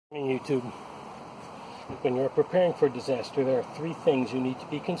YouTube, when you're preparing for disaster, there are three things you need to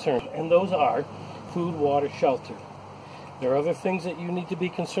be concerned, and those are food, water, shelter. There are other things that you need to be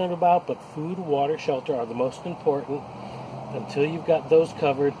concerned about, but food, water, shelter are the most important. Until you've got those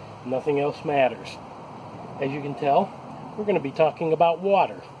covered, nothing else matters. As you can tell, we're going to be talking about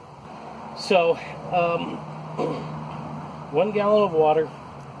water. So, 1 gallon of water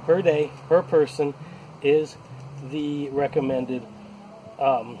per day, per person, is the recommended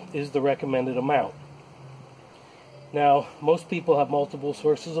amount. Now, most people have multiple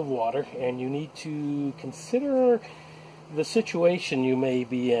sources of water, and you need to consider the situation you may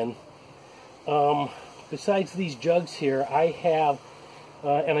be in. Besides these jugs here, I have,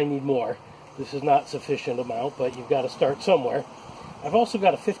 and I need more. This is not sufficient amount, but you've got to start somewhere. I've also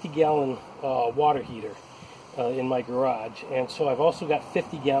got a 50-gallon water heater in my garage, and so I've also got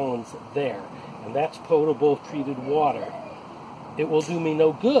 50 gallons there, and that's potable treated water. It will do me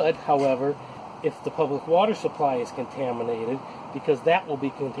no good, however, if the public water supply is contaminated, because that will be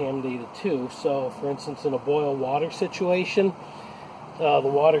contaminated too. So, for instance, in a boil water situation, the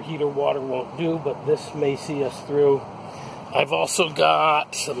water heater water won't do, but this may see us through. I've also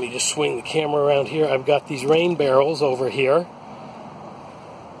got, let me just swing the camera around here, I've got these rain barrels over here.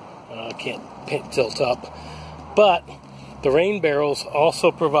 Can't tilt up. But the rain barrels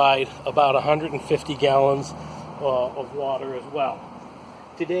also provide about 150 gallons of water as well.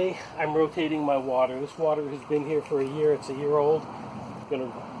 Today I'm rotating my water. This water has been here for a year. It's a year old. I'm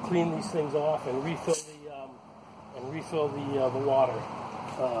going to clean these things off and refill the water.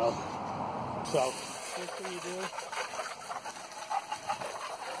 So first thing you do,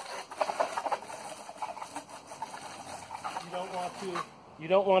 you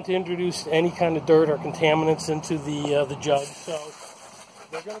don't want to introduce any kind of dirt or contaminants into the jug. So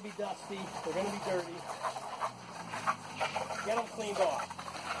they're going to be dusty. They're going to be dirty. Get them cleaned off.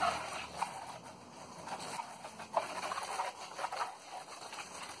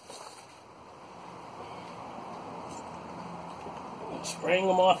 Spraying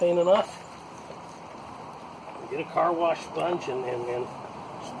them off ain't enough. Get a car wash sponge and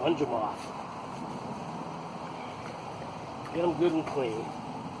sponge them off. Get them good and clean.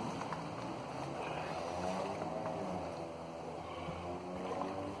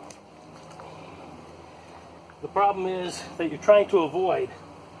 The problem is that you're trying to avoid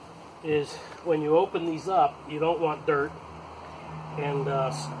is when you open these up, you don't want dirt and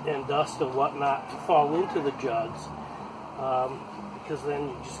dust and whatnot to fall into the jugs, because then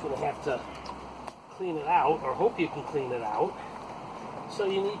you're just going to have to clean it out, or hope you can clean it out. So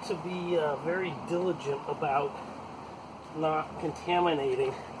you need to be very diligent about not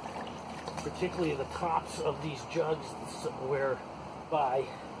contaminating, particularly the tops of these jugs, whereby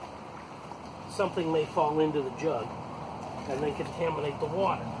something may fall into the jug and then contaminate the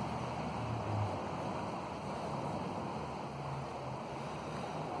water.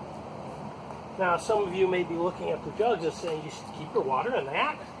 Now, some of you may be looking at the jugs and saying, you should keep your water in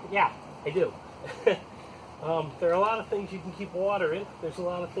that? Yeah, I do. There are a lot of things you can keep water in. There's a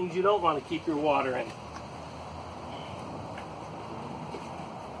lot of things you don't want to keep your water in.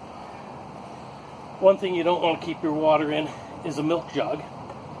 One thing you don't want to keep your water in is a milk jug,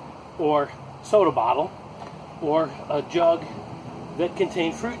 or soda bottle, or a jug that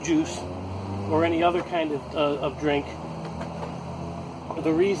contains fruit juice or any other kind of drink.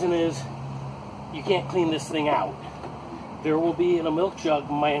 The reason is you can't clean this thing out. There will be in a milk jug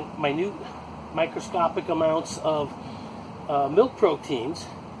minute microscopic amounts of milk proteins.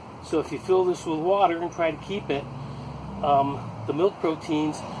 So if you fill this with water and try to keep it, the milk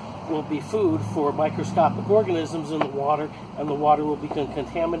proteins will be food for microscopic organisms in the water, and the water will become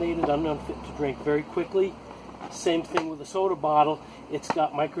contaminated, unfit to drink very quickly. Same thing with a soda bottle. It's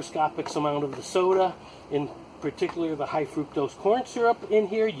got microscopic amount of the soda, in particular the high fructose corn syrup in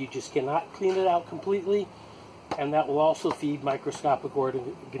here. You just cannot clean it out completely, and that will also feed microscopic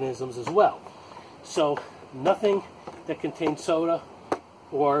organisms as well. So nothing that contains soda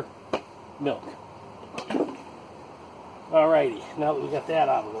or milk. Alrighty, now that we got that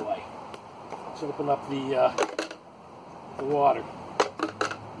out of the way, let's open up the water.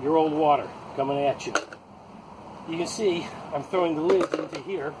 Your old water coming at you. You can see I'm throwing the lids into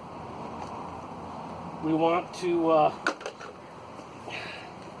here. We want to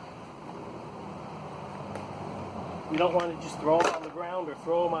we don't want to just throw them on the ground or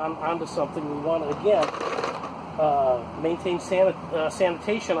throw them onto something. We want to, again, maintain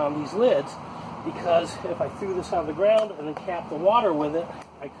sanitation on these lids, because if I threw this on the ground and then capped the water with it,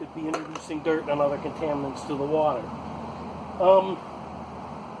 I could be introducing dirt and other contaminants to the water.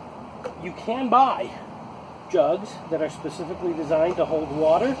 You can buy jugs that are specifically designed to hold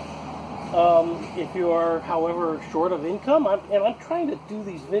water. If you're, however, short of income, and I'm trying to do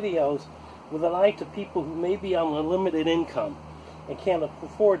these videos with an eye to people who may be on a limited income and can't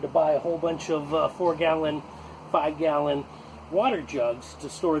afford to buy a whole bunch of 4-gallon, 5-gallon water jugs to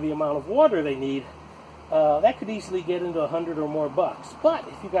store the amount of water they need. That could easily get into $100 or more bucks. But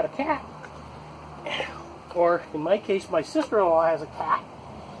if you got a cat, or in my case, my sister-in-law has a cat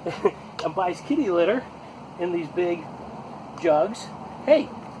and buys kitty litter in these big jugs, hey,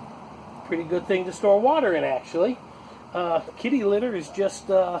 pretty good thing to store water in, actually. Kitty litter is just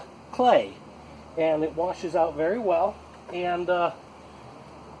clay, and it washes out very well, and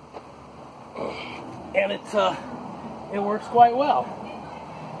it works quite well.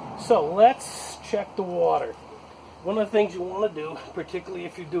 So let's check the water. One of the things you want to do, particularly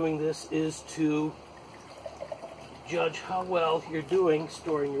if you're doing this, is to judge how well you're doing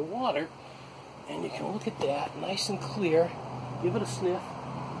storing your water. And you can look at that, nice and clear. Give it a sniff.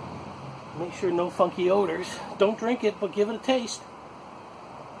 Make sure no funky odors. Don't drink it, but give it a taste.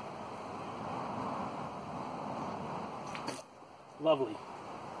 Lovely.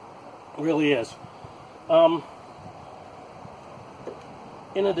 It really is.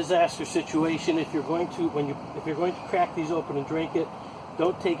 In a disaster situation, if you're going to crack these open and drink it,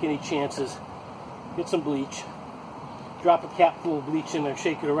 don't take any chances. Get some bleach. Drop a capful of bleach in there,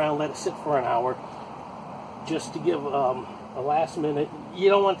 shake it around, let it sit for an hour, just to give a last minute. You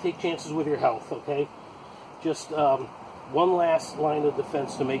don't want to take chances with your health, okay? Just one last line of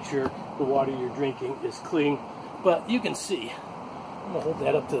defense to make sure the water you're drinking is clean. But you can see, I'm going to hold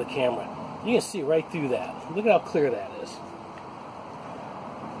that up to the camera. You can see right through that. Look at how clear that is.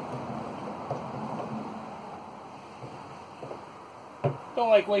 Don't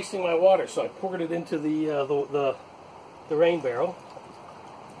like wasting my water, so I poured it into the rain barrel.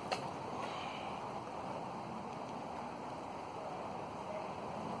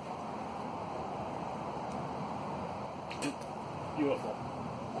 Beautiful.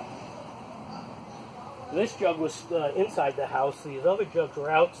 This jug was inside the house. These other jugs were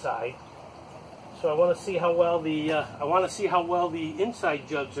outside. So I want to see how well the inside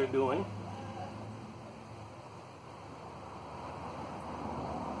jugs are doing.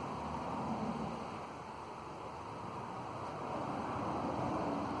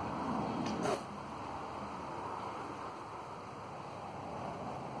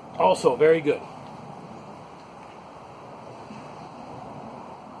 Also very good.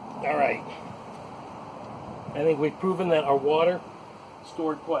 All right. I think we've proven that our water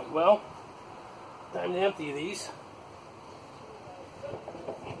stored quite well. Time to empty these.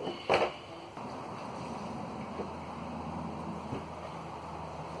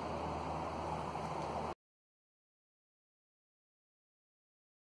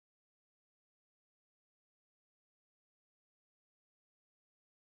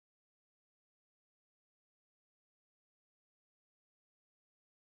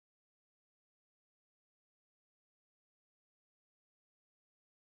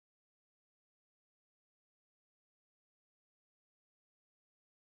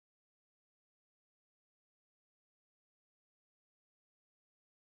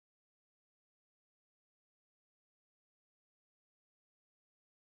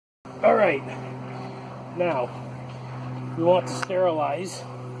 All right, now we want to sterilize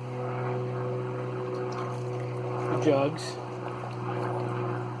the jugs.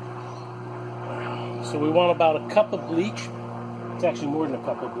 So we want about a cup of bleach. It's actually more than a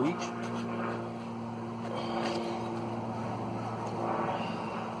cup of bleach.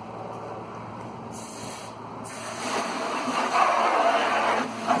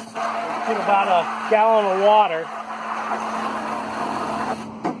 Put about a gallon of water.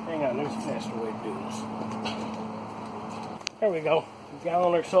 There's a faster way to do this. There we go. A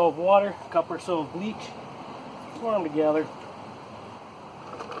gallon or so of water, a cup or so of bleach. Pour them together.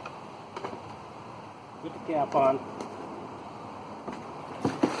 Put the cap on.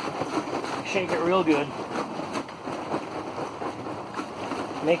 Shake it real good.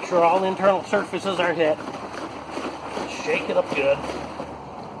 Make sure all internal surfaces are hit. Shake it up good.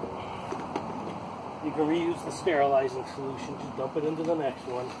 You can reuse the sterilizing solution. Just dump it into the next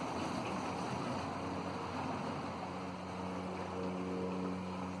one.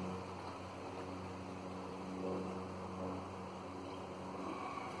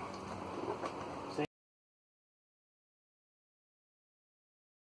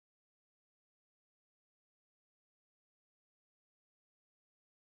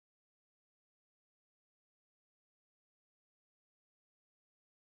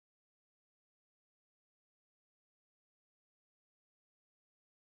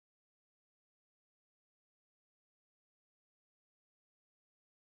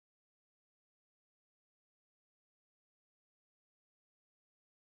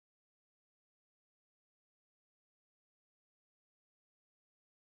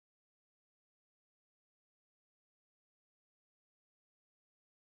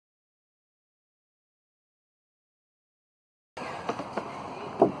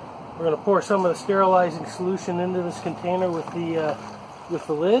 We're going to pour some of the sterilizing solution into this container with the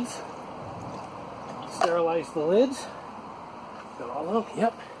lids. Sterilize the lids. Got all of them,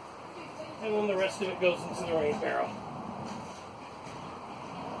 yep. And then the rest of it goes into the rain barrel.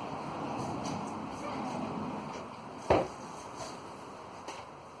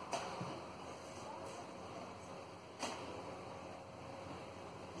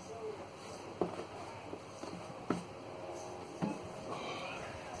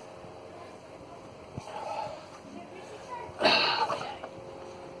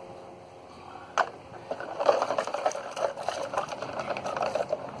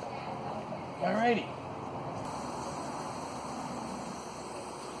 Alrighty.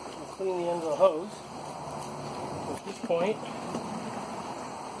 We'll clean the end of the hose. At this point,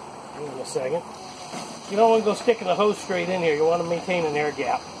 in a second, you don't want to go sticking the hose straight in here. You want to maintain an air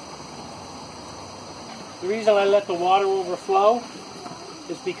gap. The reason I let the water overflow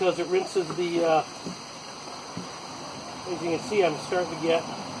is because it rinses the, as you can see, I'm starting to get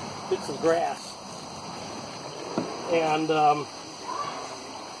bits of grass. And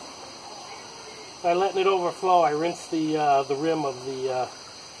by letting it overflow, I rinse the rim of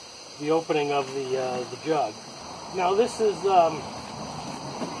the opening of the jug. Now this is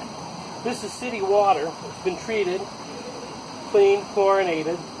city water. It's been treated, cleaned,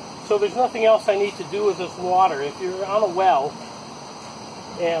 chlorinated. So there's nothing else I need to do with this water. If you're on a well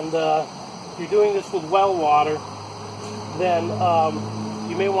and you're doing this with well water, then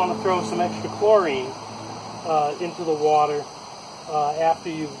you may want to throw some extra chlorine into the water after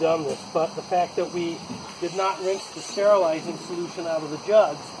you've done this. But the fact that we did not rinse the sterilizing solution out of the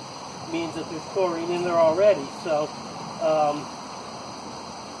jugs means that there's chlorine in there already. So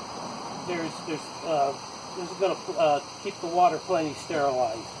this is going to keep the water plenty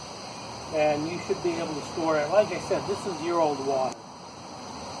sterilized, and you should be able to store it. Like I said, this is year-old water,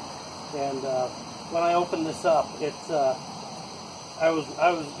 and when I opened this up, it's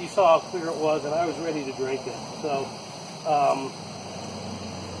you saw how clear it was, and I was ready to drink it. So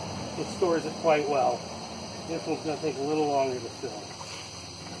it stores it quite well. This one's going to take a little longer to fill.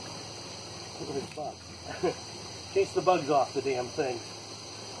 Look at this bug. Chase the bugs off the damn thing.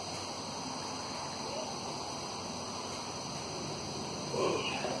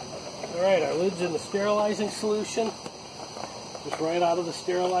 Alright, our lid's in the sterilizing solution. Just right out of the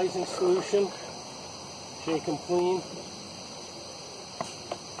sterilizing solution. Shake them clean.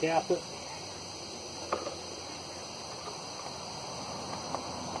 Cap it.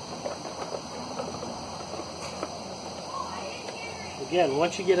 Again,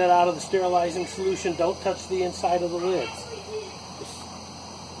 once you get it out of the sterilizing solution, don't touch the inside of the lids.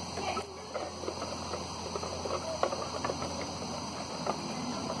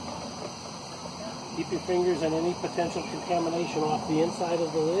 Keep your fingers and any potential contamination off the inside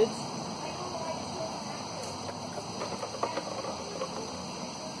of the lids.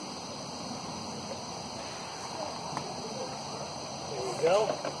 There we go.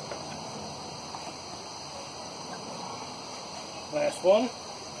 Last one.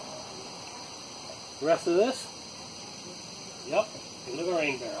 The rest of this, yep, into the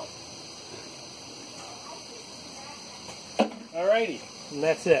rain barrel. Alrighty, and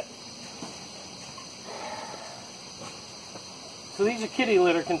that's it. So these are kitty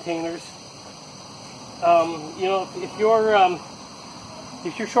litter containers. You know, if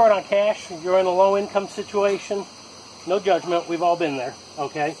you're short on cash, if you're in a low income situation, no judgment, we've all been there,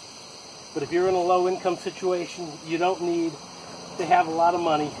 okay? But if you're in a low income situation, you don't need to have a lot of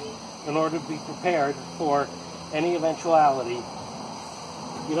money in order to be prepared for any eventuality.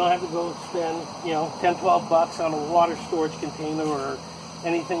 You don't have to go spend, you know, 10, 12 bucks on a water storage container or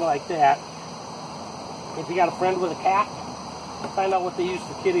anything like that. If you got a friend with a cat, find out what they use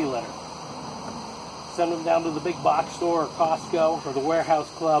for kitty litter. Send them down to the big box store or Costco or the warehouse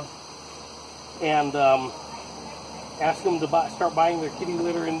club and ask them to start buying their kitty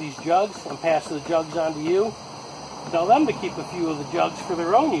litter in these jugs and pass the jugs on to you. Tell them to keep a few of the jugs for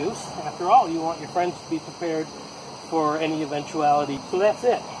their own use. After all, you want your friends to be prepared for any eventuality. So that's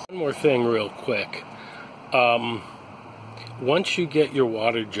it. One more thing real quick. Once you get your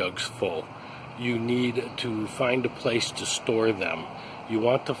water jugs full, you need to find a place to store them. You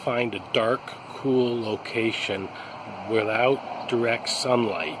want to find a dark, cool location without direct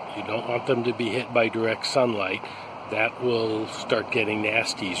sunlight. You don't want them to be hit by direct sunlight. That will start getting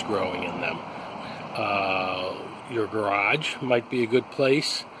nasties growing in them. Your garage might be a good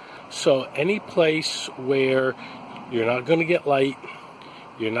place. So any place where you're not going to get light,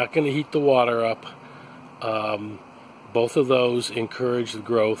 you're not going to heat the water up, both of those encourage the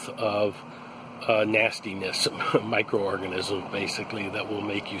growth of nastiness, microorganisms basically, that will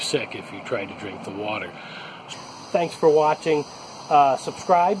make you sick if you try to drink the water. Thanks for watching.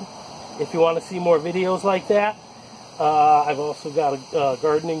 Subscribe if you want to see more videos like that. I've also got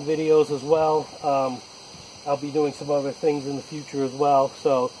gardening videos as well. I'll be doing some other things in the future as well.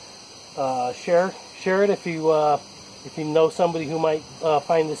 So share it if you know somebody who might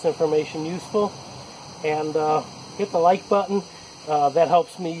find this information useful, and hit the like button. That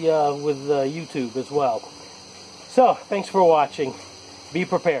helps me with YouTube as well. So thanks for watching. Be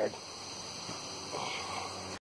prepared.